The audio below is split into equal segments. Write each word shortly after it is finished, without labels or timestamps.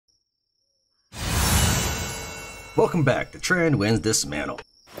Welcome back to Tran wins Dismantle.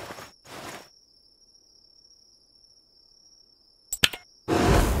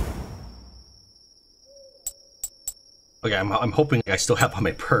 Okay, I'm hoping I still have all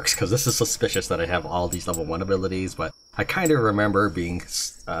my perks, because this is suspicious that I have all these level 1 abilities, but I kind of remember being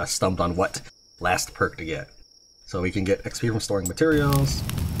stumped on what last perk to get. So we can get XP from storing materials,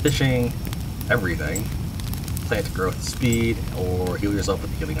 fishing, everything, plant growth speed, or heal yourself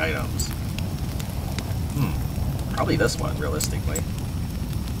with healing items. Probably this one, realistically.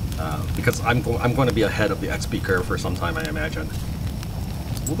 Because I'm going to be ahead of the XP curve for some time, I imagine.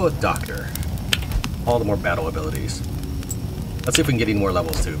 We'll go with Doctor. All the more battle abilities. Let's see if we can get any more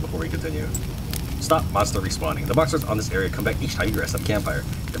levels too before we continue. Stop monster respawning. The monsters on this area come back each time you rest at a campfire.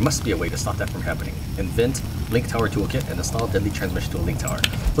 There must be a way to stop that from happening. Invent Link Tower Toolkit and install Deadly Transmission to a Link Tower.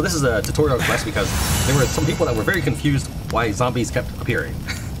 So this is a tutorial quest because there were some people that were very confused why zombies kept appearing.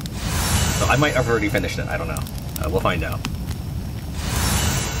 So I might have already finished it, I don't know. We'll find out.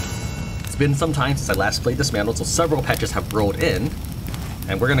 It's been some time since I last played Dismantle, so several patches have rolled in,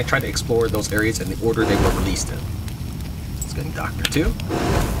 and we're going to try to explore those areas in the order they were released in. Let's get Doctor II,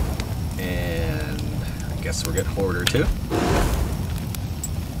 and I guess we'll get Hoarder II,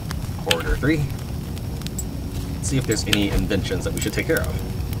 Hoarder III. Let's see if there's any inventions that we should take care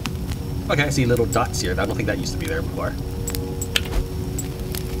of. Okay, I see little dots here. I don't think that used to be there before.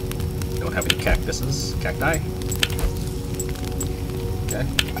 Don't have any cactuses, cacti. Okay.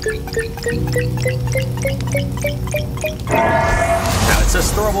 Now it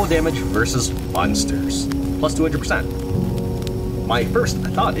says throwable damage versus monsters, plus 200%. My first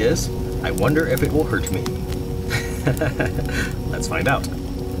thought is, I wonder if it will hurt me. Let's find out. Okay,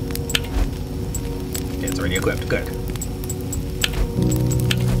 it's already equipped, good.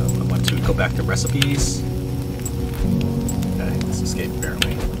 I want to go back to recipes. Okay, let's escape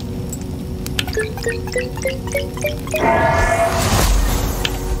apparently.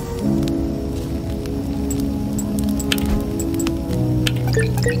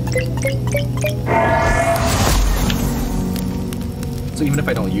 So even if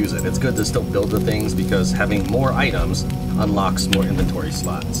I don't use it, it's good to still build the things because having more items unlocks more inventory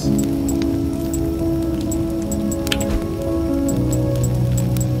slots.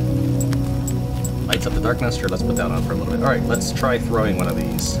 Lights up the darkness, sure, let's put that on for a little bit. Alright, let's try throwing one of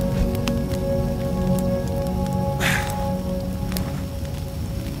these.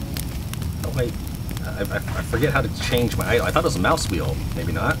 Oh wait, I forget how to change my item. I thought it was a mouse wheel,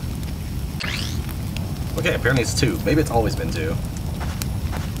 maybe not. Okay, apparently it's 2. Maybe it's always been 2.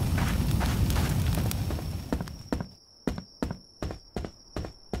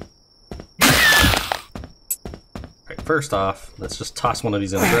 Alright, first off, let's just toss one of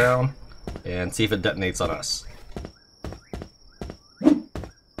these in the ground and see if it detonates on us.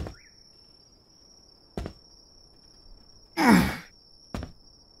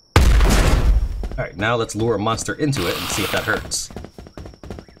 Alright, now let's lure a monster into it and see if that hurts.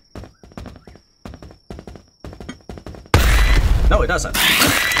 No, it doesn't.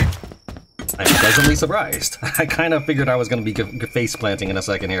 I'm pleasantly surprised. I kind of figured I was going to be face planting in a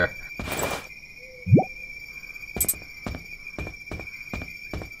second here.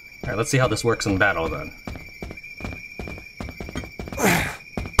 Alright, let's see how this works in battle then.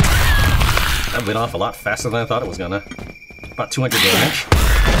 That went off a lot faster than I thought it was gonna. About 200 damage.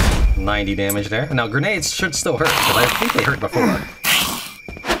 90 damage there. Now grenades should still hurt, but I think they hurt before.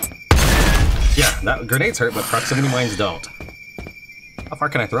 Yeah, grenades hurt, but proximity mines don't. How far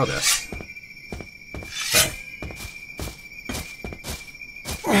can I throw this? Okay.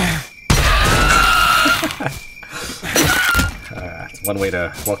 That's one way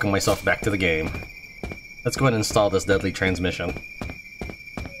to welcome myself back to the game. Let's go ahead and install this deadly transmission.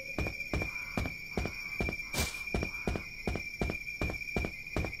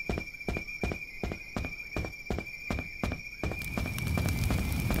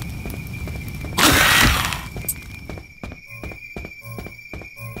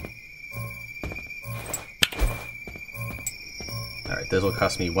 Alright, this will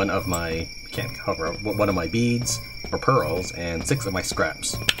cost me one of my, can't cover, one of my beads, or pearls, and 6 of my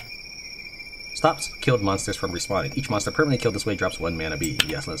scraps. Stops killed monsters from respawning. Each monster permanently killed this way drops 1 mana bead.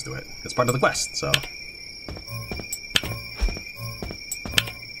 Yes, let's do it. It's part of the quest, so.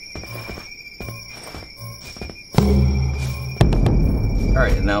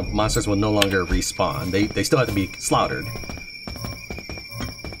 Alright, and now monsters will no longer respawn. They still have to be slaughtered.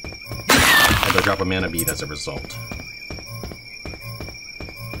 And they'll drop a mana bead as a result.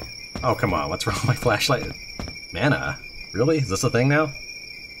 Oh, come on, what's wrong with my flashlight? Mana? Really? Is this a thing now?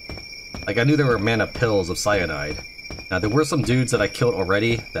 Like, I knew there were mana pills of cyanide. Now, there were some dudes that I killed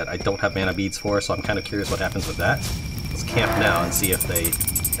already that I don't have mana beads for, so I'm kind of curious what happens with that. Let's camp now and see if they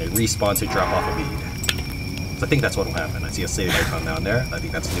respawn to drop off a bead. So I think that's what will happen. I see a save icon down there. I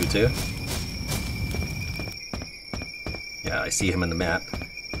think that's new too. Yeah, I see him in the map.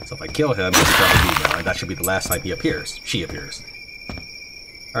 So if I kill him, he'll drop a bead now, and that should be the last time he appears. She appears.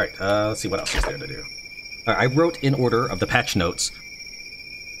 Alright, let's see what else is there to do. I wrote in order of the patch notes.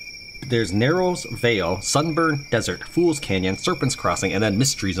 There's Narrows Vale, Sunburn Desert, Fool's Canyon, Serpent's Crossing, and then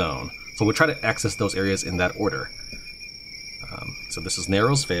Mystery Zone. So we'll try to access those areas in that order. So this is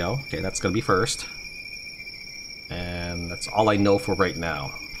Narrows Vale. Okay, that's going to be first. And that's all I know for right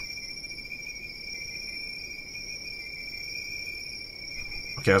now.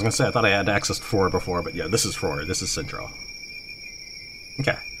 Okay, I was going to say, I thought I had access to 4 before, but yeah, this is 4. This is Central.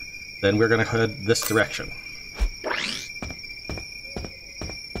 Okay, then we're going to head this direction.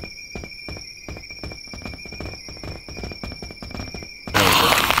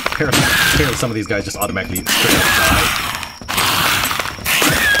 Apparently some of these guys just automatically straight up die.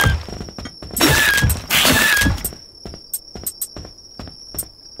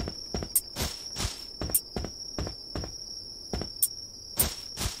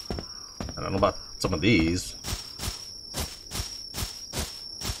 I don't know about some of these.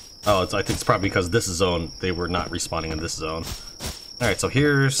 Oh, I think it's probably because this zone, they were not respawning in this zone. Alright, so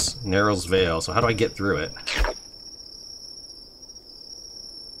here's Narrows Vale. So how do I get through it?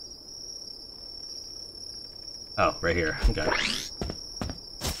 Oh, right here. Okay. Alright,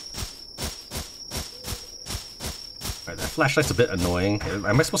 that flashlight's a bit annoying.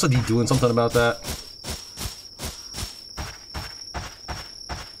 Am I supposed to be doing something about that?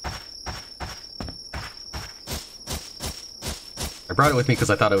 I brought it with me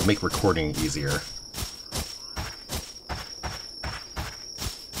because I thought it would make recording easier.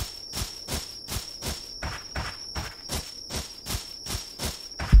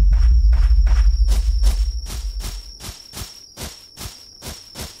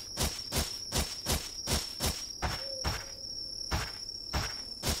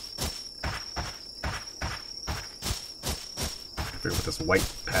 With this white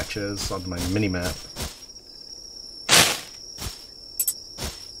patches on my mini-map.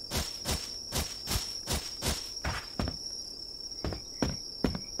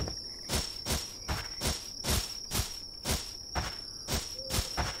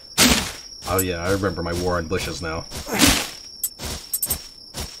 Oh yeah, I remember my war on bushes now.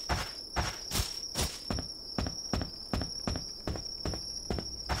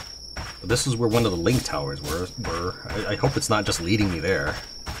 This is where one of the link towers were. I hope it's not just leading me there.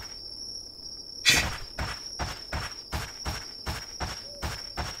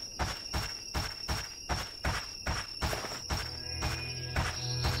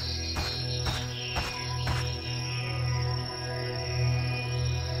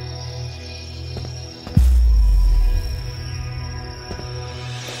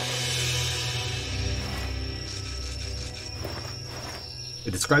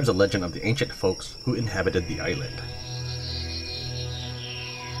 It describes a legend of the ancient folks who inhabited the island.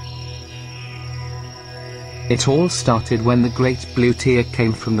 It all started when the great blue tear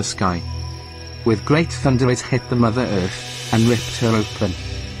came from the sky. With great thunder it hit the Mother Earth, and ripped her open.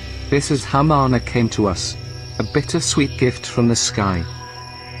 This is how mana came to us. A bittersweet gift from the sky.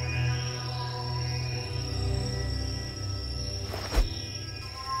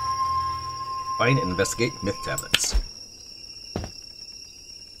 Find and investigate myth tablets.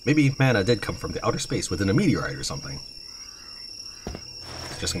 Maybe mana did come from the outer space within a meteorite or something.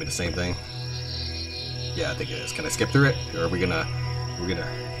 It's just gonna be the same thing. Yeah, I think it is. Can I skip through it? Or are we gonna... We're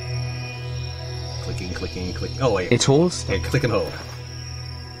gonna... Clicking, clicking, clicking... Oh wait. It all... Hey, click and hold.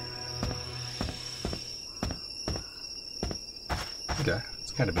 Okay,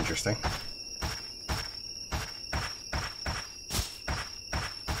 it's kind of interesting.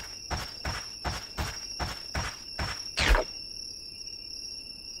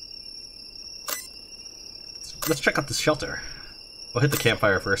 Let's check out this shelter. We'll hit the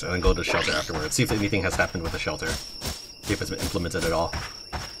campfire first and then go to the shelter afterwards. See if anything has happened with the shelter. See if it's been implemented at all.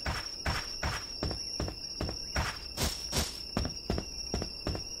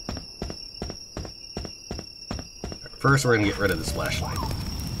 First, we're gonna get rid of this flashlight.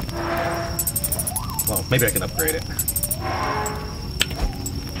 Well, maybe I can upgrade it.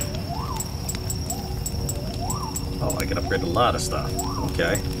 Oh, I can upgrade a lot of stuff.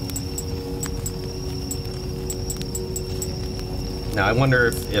 Okay. Now, I wonder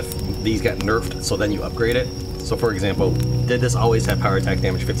if these got nerfed, so then you upgrade it. So, for example, did this always have power attack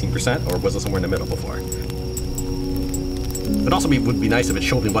damage 15%, or was it somewhere in the middle before? It also would be nice if it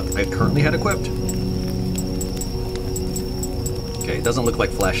showed me what I currently had equipped. Okay, it doesn't look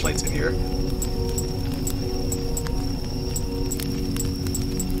like flashlights in here.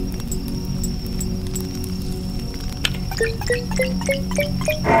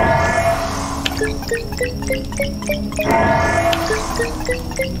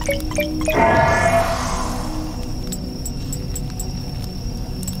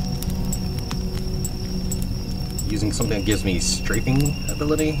 Using something that gives me strafing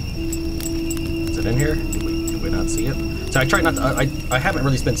ability. Is it in here? Did we not see it? So I try not to. I haven't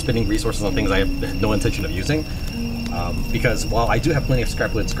really been spending resources on things I have no intention of using. Because while I do have plenty of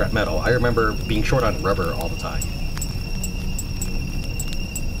scrap wood and scrap metal, I remember being short on rubber all the time.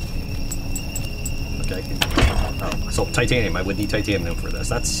 Okay. Oh, so titanium. I would need titanium for this.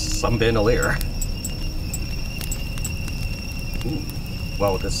 That's some bandolier. Ooh.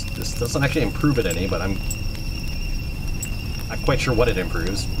 Well, this doesn't actually improve it any, but I'm not quite sure what it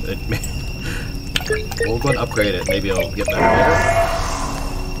improves. We'll go and upgrade it. Maybe it'll get better later.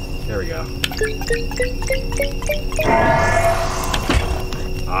 There we go.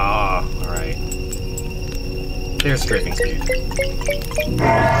 Ah, alright. There's strafing speed.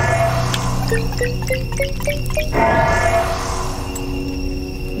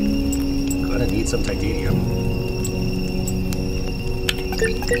 Gonna need some titanium.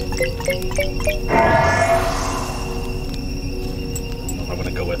 I want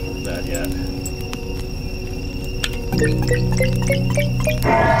to go with that yet.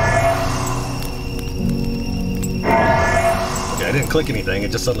 Okay, I didn't click anything.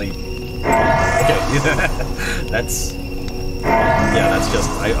 It just suddenly. Okay, that's. Yeah, that's just.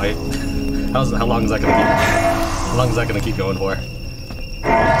 How long is that gonna keep? How long is that gonna keep going for?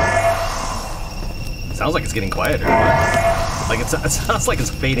 It sounds like it's getting quieter, but like it sounds like it's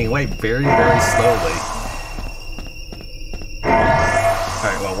fading away very, very slowly. All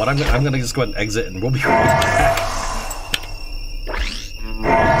right, well, what I'm gonna just go ahead and exit, and we'll be right back.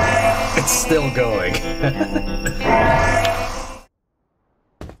 It's still going.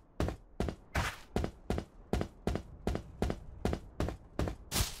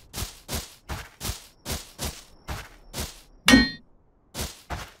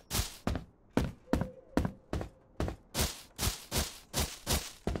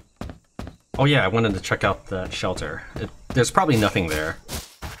 Oh yeah, I wanted to check out that shelter. There's probably nothing there.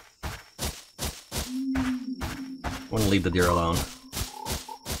 I want to leave the deer alone.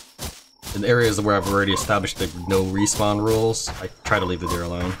 In areas where I've already established the no respawn rules, I try to leave the deer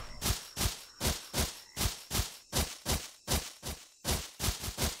alone.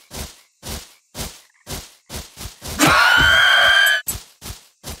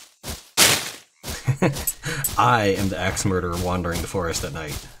 I am the axe murderer wandering the forest at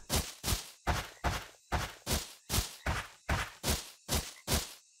night.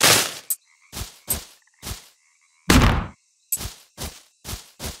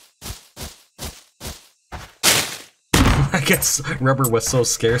 I guess rubber was so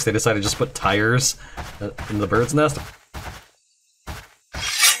scarce they decided to just put tires in the bird's nest.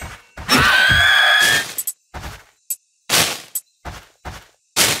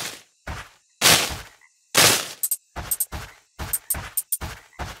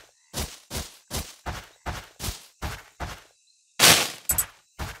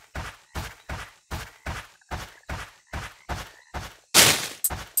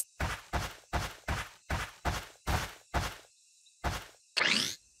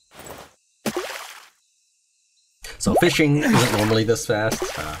 So fishing isn't normally this fast.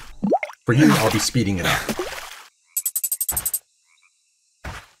 For you, I'll be speeding it up.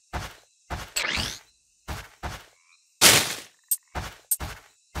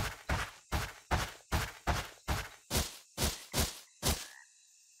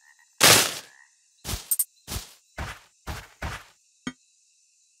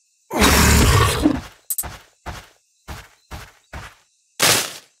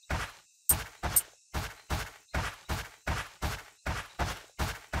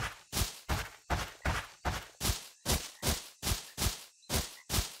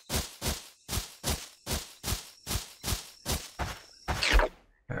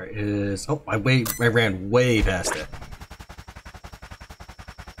 There it is. Oh, I ran way past it.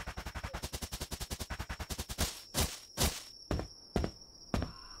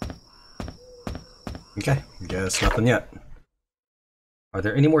 Okay, guess nothing yet. Are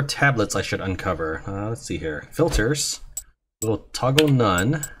there any more tablets I should uncover? Let's see here. Filters. We'll toggle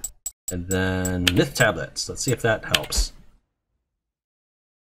none. And then myth tablets. Let's see if that helps.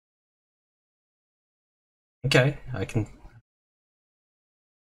 Okay, I can...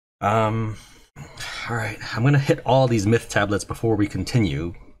 Alright, I'm gonna hit all these myth tablets before we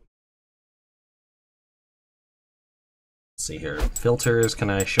continue. Let's see here. Filters, can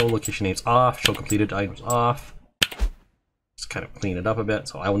I show location names off? Show completed items off. Just kind of clean it up a bit.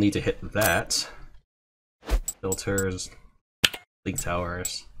 So I will need to hit that. Filters, link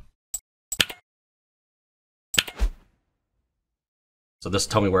towers. So this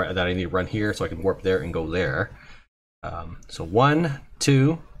will tell me where that I need to run here, so I can warp there and go there. So 1,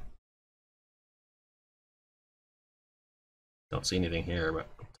 2. Don't see anything here, but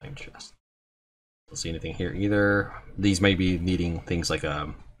time chest. Don't see anything here either. These may be needing things like yeah,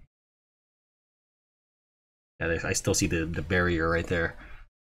 I still see the barrier right there.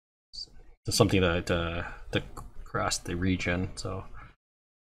 So something to cross the region. So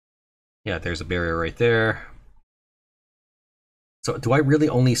yeah, there's a barrier right there. So do I really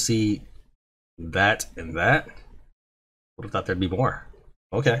only see that and that? Would have thought there'd be more.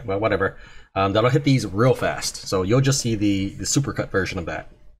 Okay, well, whatever. That'll hit these real fast. So you'll just see the supercut version of that.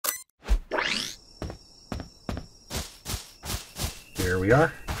 Here we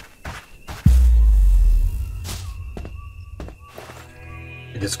are.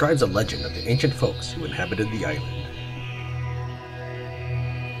 It describes a legend of the ancient folks who inhabited the island.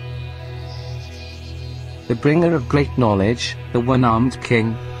 The bringer of great knowledge, the one-armed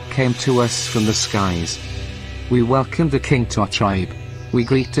king, came to us from the skies. We welcomed the king to our tribe. We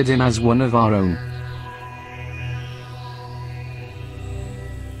greeted him as one of our own.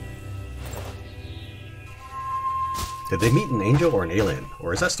 Did they meet an angel or an alien,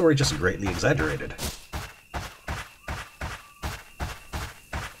 or is that story just greatly exaggerated?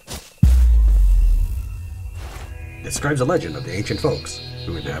 It describes a legend of the ancient folks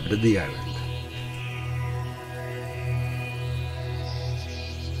who inhabited the island.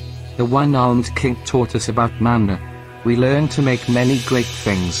 The one-armed king taught us about mana. We learned to make many great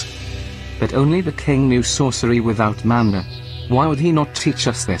things. But only the king knew sorcery without mana. Why would he not teach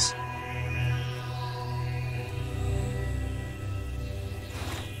us this?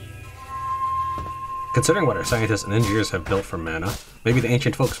 Considering what our scientists and engineers have built from mana, maybe the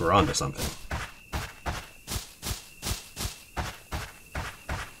ancient folks were onto something.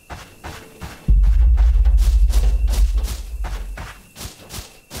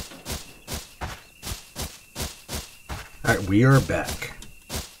 Alright, we are back.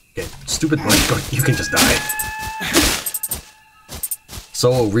 Okay, stupid bush, you can just die.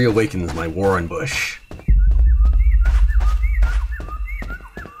 So reawakens my war on bush.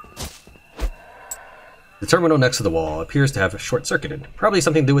 The terminal next to the wall appears to have short-circuited. Probably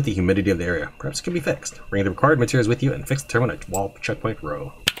something to do with the humidity of the area. Perhaps it can be fixed. Bring the required materials with you and fix the terminal at wall checkpoint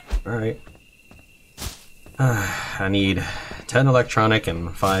row. Alright. I need 10 electronic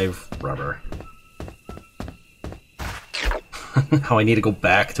and 5 rubber. Now I need to go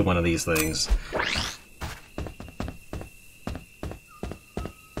back to one of these things.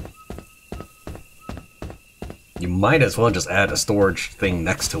 You might as well just add a storage thing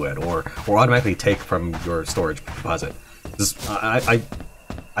next to it, or automatically take from your storage deposit. This, I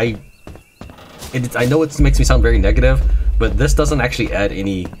know it makes me sound very negative, but this doesn't actually add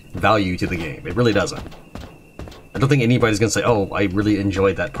any value to the game. It really doesn't. I don't think anybody's gonna say, "Oh, I really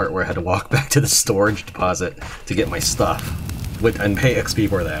enjoyed that part where I had to walk back to the storage deposit to get my stuff," and pay XP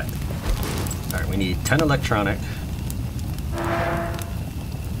for that. All right, we need 10 electronic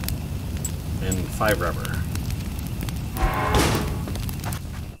and 5 rubber.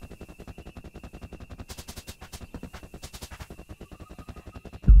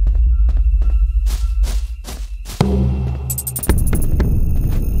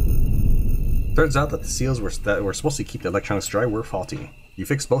 Turns out that the seals that were supposed to keep the electronics dry were faulty. You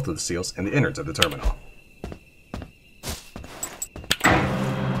fixed both of the seals and the innards of the terminal.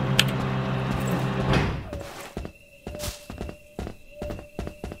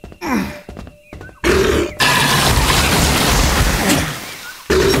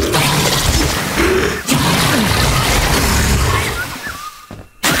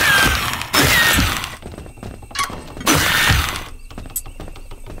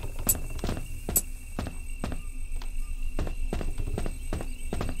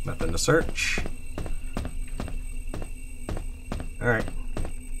 Nothing to search. Alright,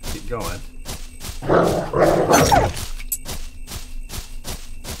 keep going.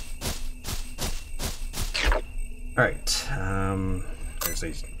 Alright, there's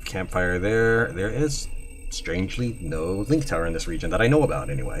a campfire there. There is, strangely, no link tower in this region that I know about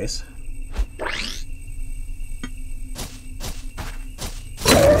anyways.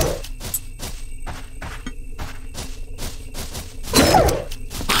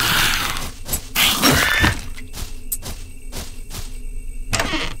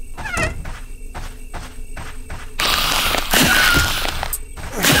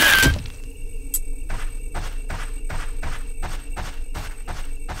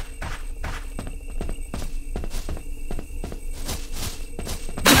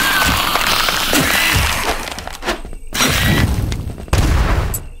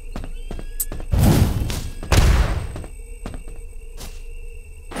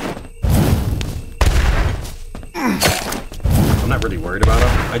 not really worried about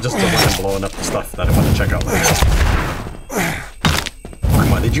him. I just don't want him blowing up the stuff that I want to check out later. Oh,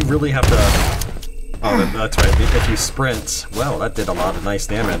 come on, did you really have to... Oh, that's right, if you sprint... Well, that did a lot of nice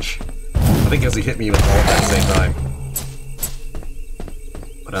damage. I think because he hit me with all at the same time.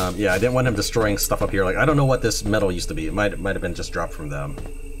 But yeah, I didn't want him destroying stuff up here. Like, I don't know what this metal used to be. It might have been just dropped from them.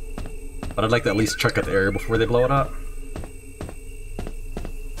 But I'd like to at least check out the area before they blow it up.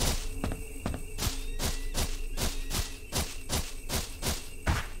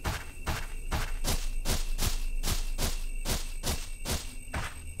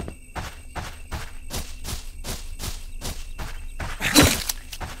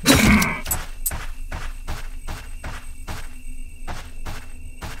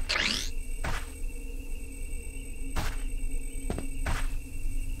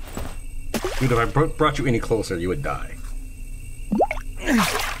 Dude, if I brought you any closer, you would die.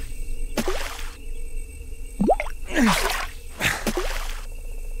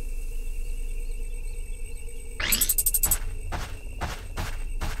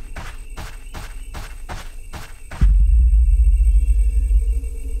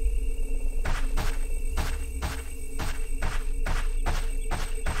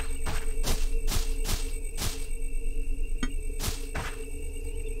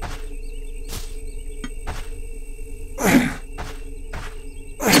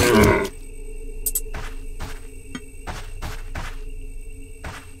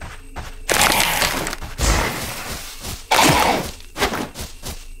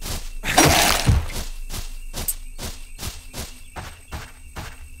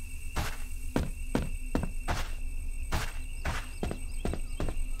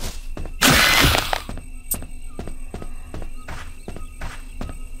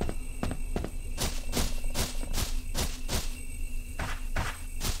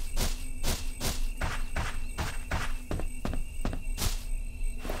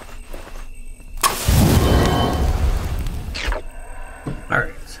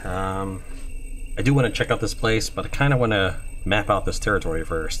 I do want to check out this place, but I kind of want to map out this territory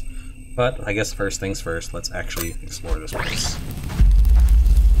first. But I guess first things first, let's actually explore this place.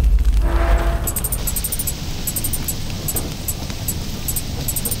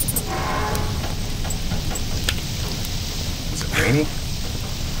 Is it raining?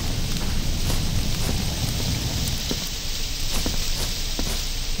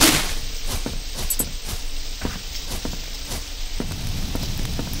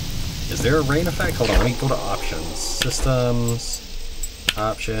 Is there a rain effect? Hold on, let me go to options. Systems,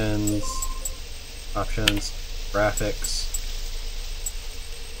 options, graphics.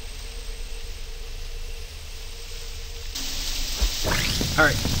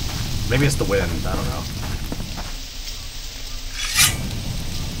 Alright, maybe it's the wind, I don't know.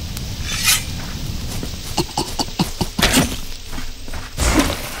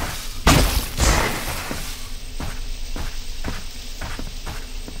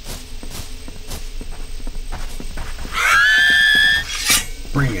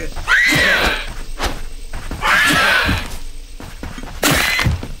 Bring it.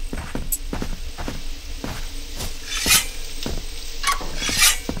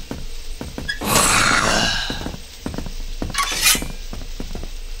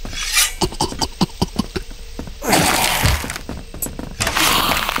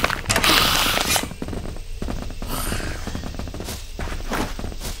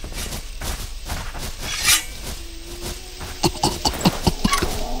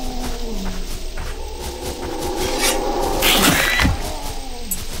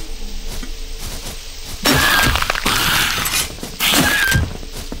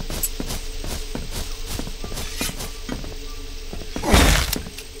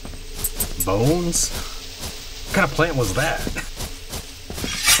 Bones? What kind of plant was that?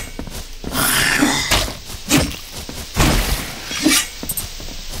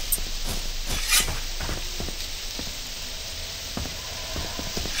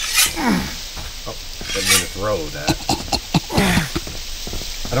 Oh, didn't mean to throw that.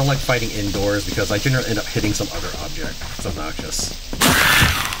 I don't like fighting indoors because I generally end up hitting some other object. It's obnoxious.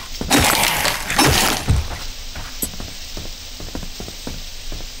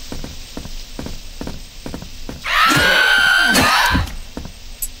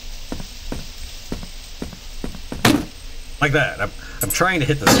 Like that. I'm trying to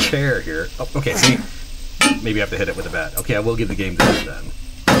hit this chair here. Oh, okay, see? Maybe I have to hit it with a bat. Okay, I will give the game to it then.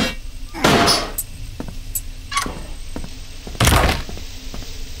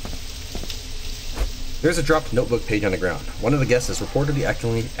 There's a dropped notebook page on the ground. One of the guests is reportedly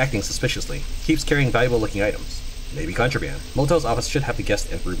acting suspiciously. Keeps carrying valuable-looking items. Maybe contraband. Motel's office should have the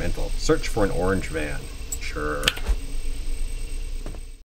guest and room info. Search for an orange van. Sure.